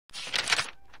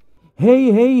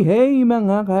Hey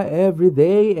mga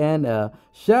ka-everyday and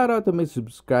shout out to my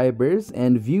subscribers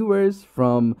and viewers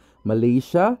from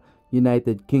Malaysia,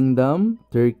 United Kingdom,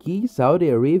 Turkey, Saudi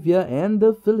Arabia, and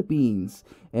the Philippines.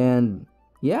 And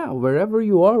yeah, wherever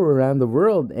you are around the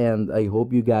world, and I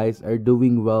hope you guys are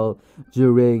doing well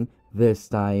during these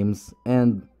times.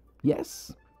 And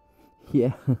yes,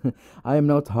 yeah, I am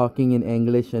now talking in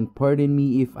English, and pardon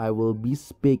me if I will be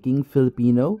speaking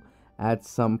Filipino at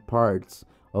some parts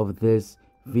of this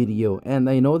video. And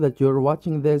I know that you're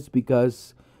watching this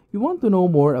because you want to know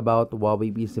more about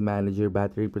Huawei PC Manager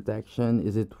battery protection.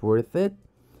 Is it worth it?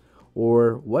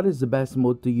 Or what is the best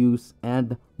mode to use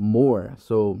and more?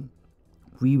 So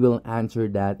we will answer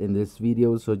that in this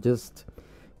video. So just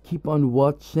keep on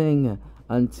watching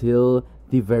until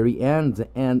the very end.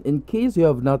 And in case you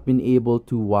have not been able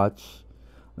to watch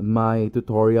my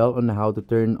tutorial on how to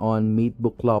turn on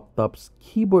Matebook Laptop's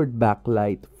keyboard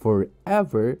backlight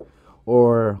forever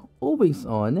or always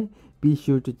on, be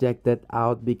sure to check that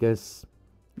out because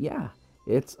yeah,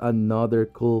 it's another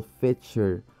cool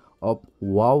feature of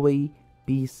Huawei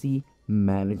PC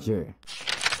Manager.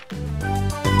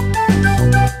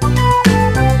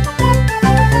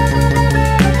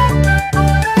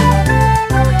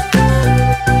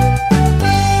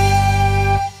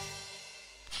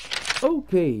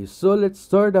 Okay, so let's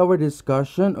start our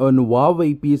discussion on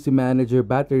Huawei PC Manager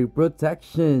battery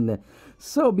protection.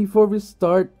 So before we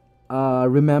start,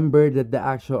 remember that the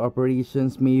actual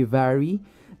operations may vary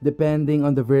depending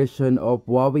on the version of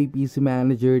Huawei PC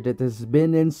Manager that has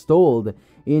been installed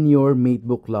in your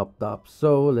Matebook laptop.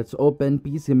 So let's open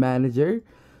PC Manager.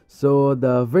 So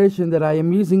the version that I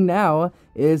am using now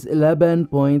is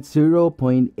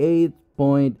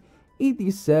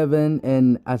 11.0.8.87,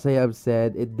 and as I have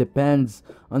said, it depends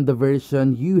on the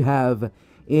version you have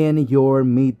in your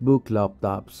Matebook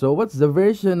laptop. So what's the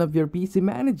version of your PC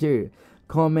Manager?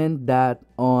 Comment that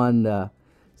on the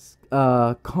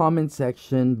comment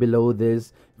section below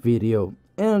this video.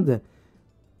 And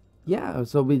yeah,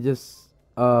 so we just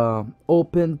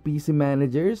open PC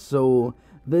Manager. So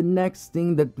the next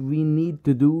thing that we need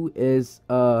to do is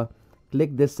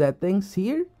click the settings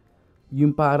here,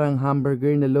 yung parang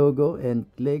hamburger na logo, and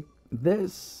click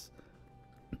this.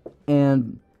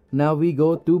 And now we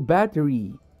go to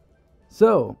battery.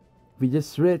 So we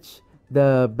just switch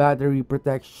the battery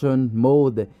protection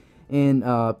mode in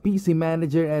PC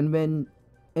Manager, and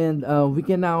we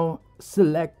can now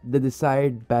select the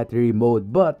desired battery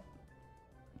mode. But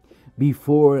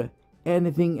before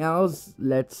anything else,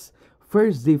 let's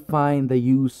first define the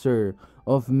user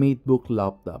of Matebook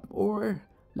laptop, or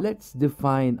let's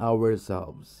define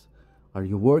ourselves. Are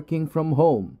you working from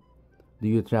home? Do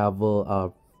you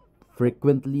travel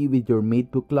frequently with your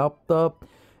Matebook laptop?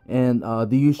 And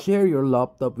do you share your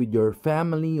laptop with your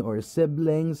family or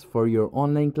siblings for your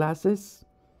online classes?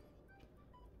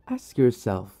 Ask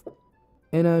yourself.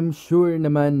 And I'm sure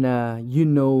naman na you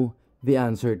know the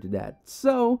answer to that.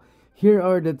 So, here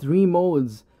are the three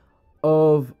modes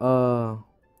of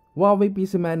Huawei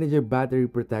PC Manager battery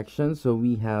protection. So,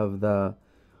 we have the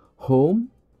home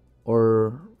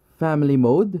or family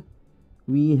mode,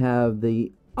 we have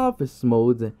the office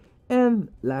mode, and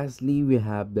lastly we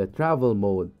have the travel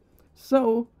mode.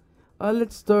 So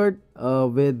let's start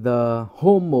with the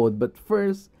home mode, but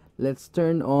first let's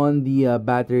turn on the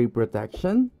battery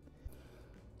protection.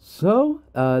 So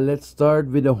let's start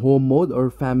with the home mode or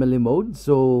family mode.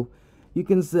 So you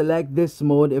can select this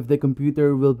mode if the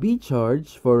computer will be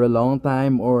charged for a long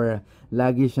time, or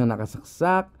lagi siyang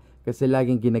nakasaksak kasi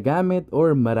laging ginagamit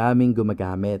or maraming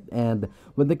gumagamit. And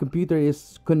when the computer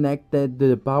is connected to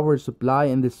the power supply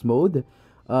in this mode,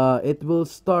 it will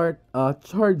start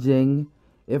charging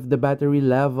if the battery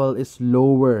level is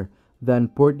lower than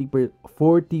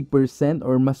 40%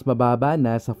 or mas mababa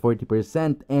na sa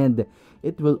 40%, and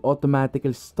it will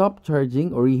automatically stop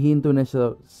charging or hihinto na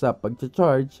siya sa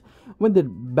pagcha-charge when the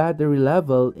battery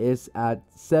level is at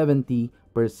 70%.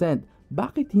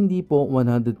 Bakit hindi po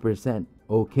 100%?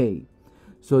 Okay,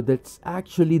 so that's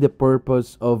actually the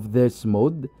purpose of this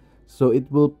mode. So it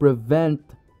will prevent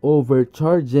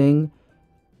overcharging,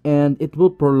 and it will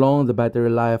prolong the battery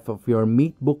life of your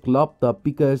Matebook laptop,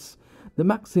 because the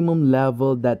maximum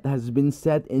level that has been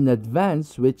set in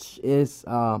advance, which is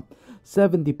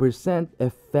 70%,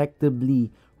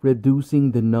 effectively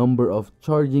reducing the number of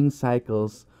charging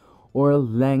cycles or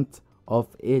length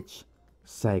of each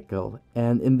cycle.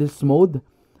 And in this mode,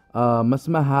 mas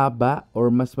mahaba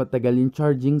or mas matagal yung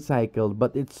charging cycle,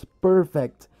 but it's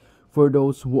perfect for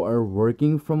those who are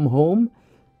working from home,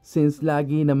 since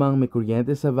lagi namang may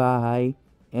kuryente sa bahay,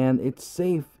 and it's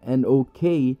safe and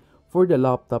okay for the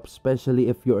laptop, especially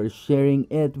if you are sharing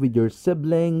it with your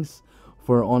siblings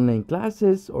for online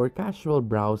classes or casual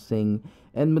browsing,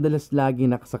 and madalas lagi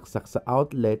nakasaksak sa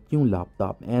outlet yung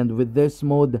laptop. And with this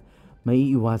mode,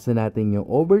 maiiwasan natin yung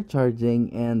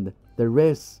overcharging and the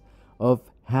risk of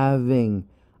having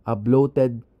a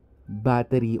bloated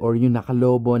battery or yung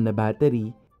nakalobo na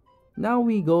battery. Now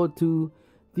we go to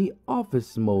the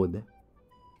office mode.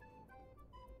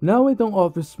 Now itong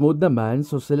office mode naman,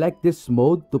 so select this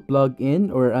mode to plug in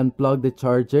or unplug the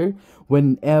charger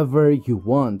whenever you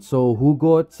want. So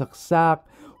hugot, saksak,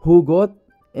 hugot,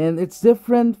 and it's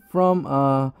different from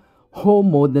home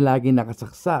mode na lagi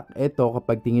nakasaksak. Ito,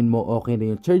 kapag tingin mo okay na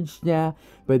yung charge niya,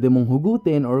 pwede mong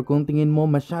hugutin, or kung tingin mo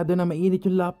masyado na mainit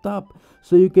yung laptop,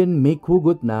 so you can make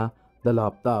hugot na the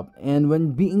laptop. And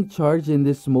when being charged in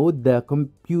this mode, the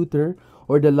computer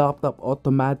or the laptop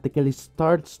automatically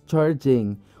starts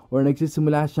charging or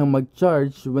nagsisimula siyang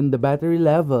mag-charge when the battery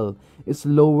level is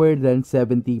lower than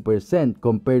 70%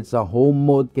 compared sa home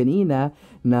mode kanina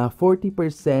na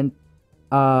 40%.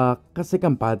 Kasi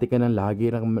kampante ka ng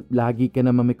lagi ka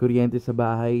naman may kuryente sa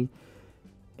bahay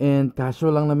and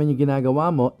casual lang naman yung ginagawa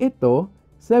mo. Ito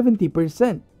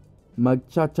 70%,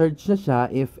 mag-charge na siya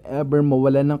if ever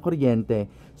mawala ng kuryente,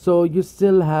 so you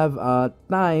still have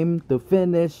time to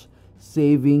finish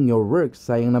saving your work.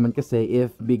 Sayang naman kasi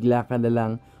if bigla ka na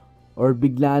lang or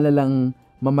bigla na lang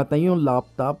mamatay yung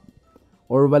laptop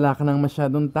or wala ka nang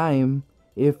masyadong time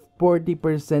if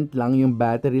 40% lang yung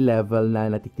battery level na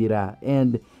natitira.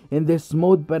 And in this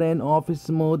mode pa rin, office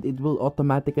mode, it will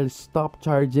automatically stop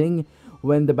charging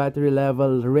when the battery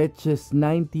level reaches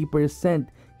 90%,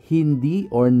 hindi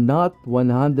or not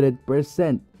 100%.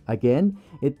 Again,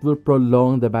 it will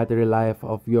prolong the battery life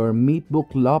of your Matebook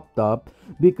laptop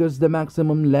because the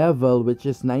maximum level, which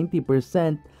is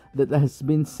 90%, that has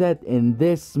been set in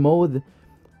this mode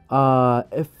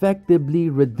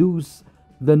effectively reduce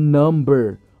the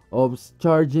number of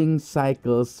charging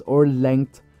cycles or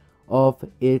length of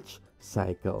each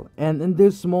cycle. And in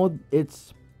this mode,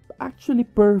 it's actually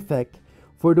perfect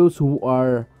for those who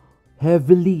are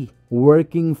heavily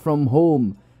working from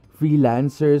home,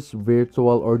 freelancers,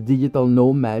 virtual or digital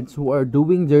nomads who are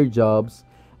doing their jobs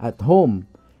at home.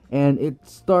 And it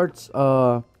starts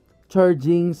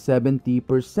charging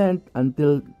 70%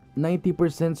 until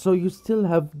 90%, so you still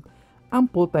have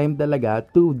ample time talaga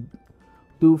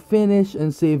to finish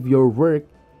and save your work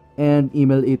and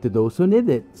email it to those who need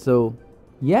it. So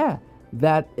yeah,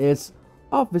 that is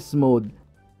office mode.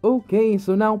 Okay,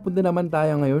 so now punta naman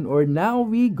tayo ngayon, or now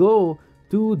we go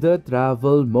to the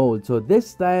travel mode. So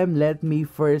this time, let me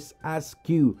first ask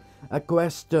you a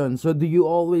question. So do you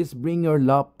always bring your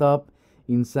laptop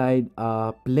inside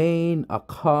a plane, a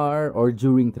car, or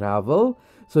during travel?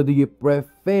 So do you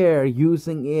prefer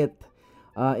using it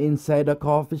inside a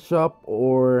coffee shop,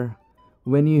 or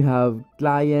when you have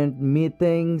client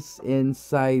meetings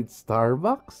inside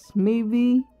Starbucks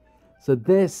maybe? So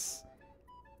this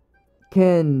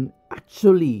can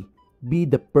actually be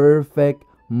the perfect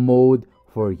mode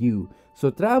for you.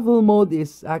 So travel mode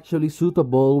is actually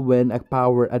suitable when a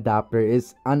power adapter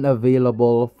is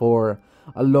unavailable for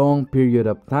a long period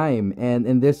of time, and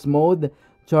in this mode,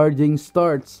 charging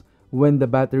starts when the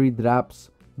battery drops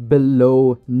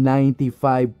below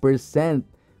 95%,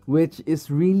 which is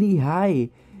really high,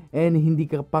 and hindi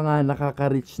ka pa nga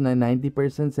nakaka-reach na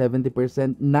 90%,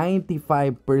 70%,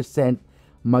 95%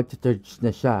 mag-charge na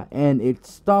siya, and it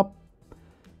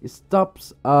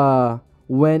stops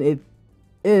when it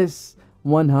is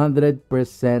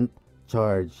 100%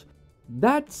 charged.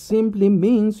 That simply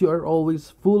means you are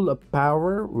always full of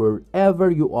power wherever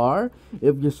you are.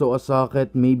 If you saw a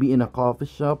socket maybe in a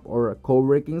coffee shop or a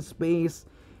co-working space,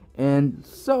 and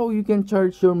so you can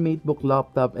charge your Matebook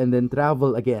laptop and then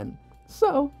travel again.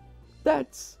 So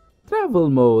that's travel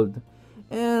mode.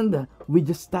 And we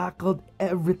just tackled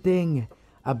everything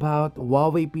about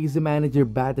HUAWEI PC Manager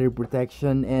battery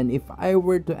protection. And if I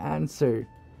were to answer,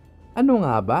 ano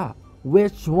nga ba?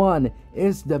 Which one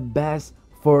is the best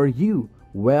for you?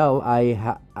 Well,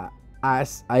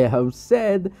 as I have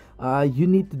said, you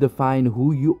need to define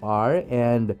who you are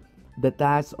and the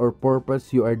task or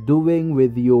purpose you are doing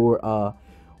with your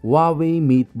HUAWEI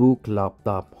Matebook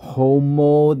laptop. Home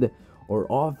mode or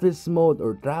office mode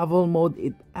or travel mode,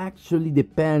 it actually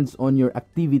depends on your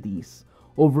activities.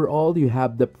 Overall, you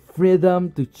have the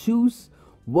freedom to choose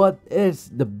what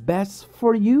is the best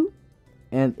for you,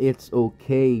 and it's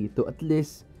okay to at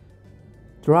least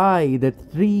try the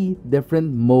 3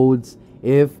 different modes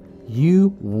if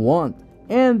you want.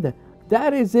 And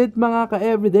that is it, mga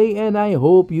ka-everyday, and I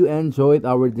hope you enjoyed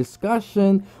our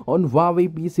discussion on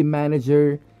HUAWEI PC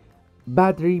Manager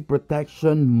battery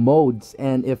protection modes.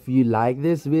 And if you like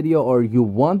this video or you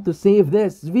want to save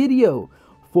this video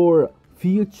for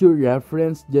future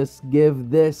reference, just give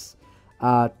this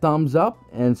thumbs up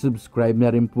and subscribe na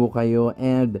rin po kayo,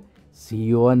 and see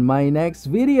you on my next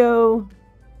video.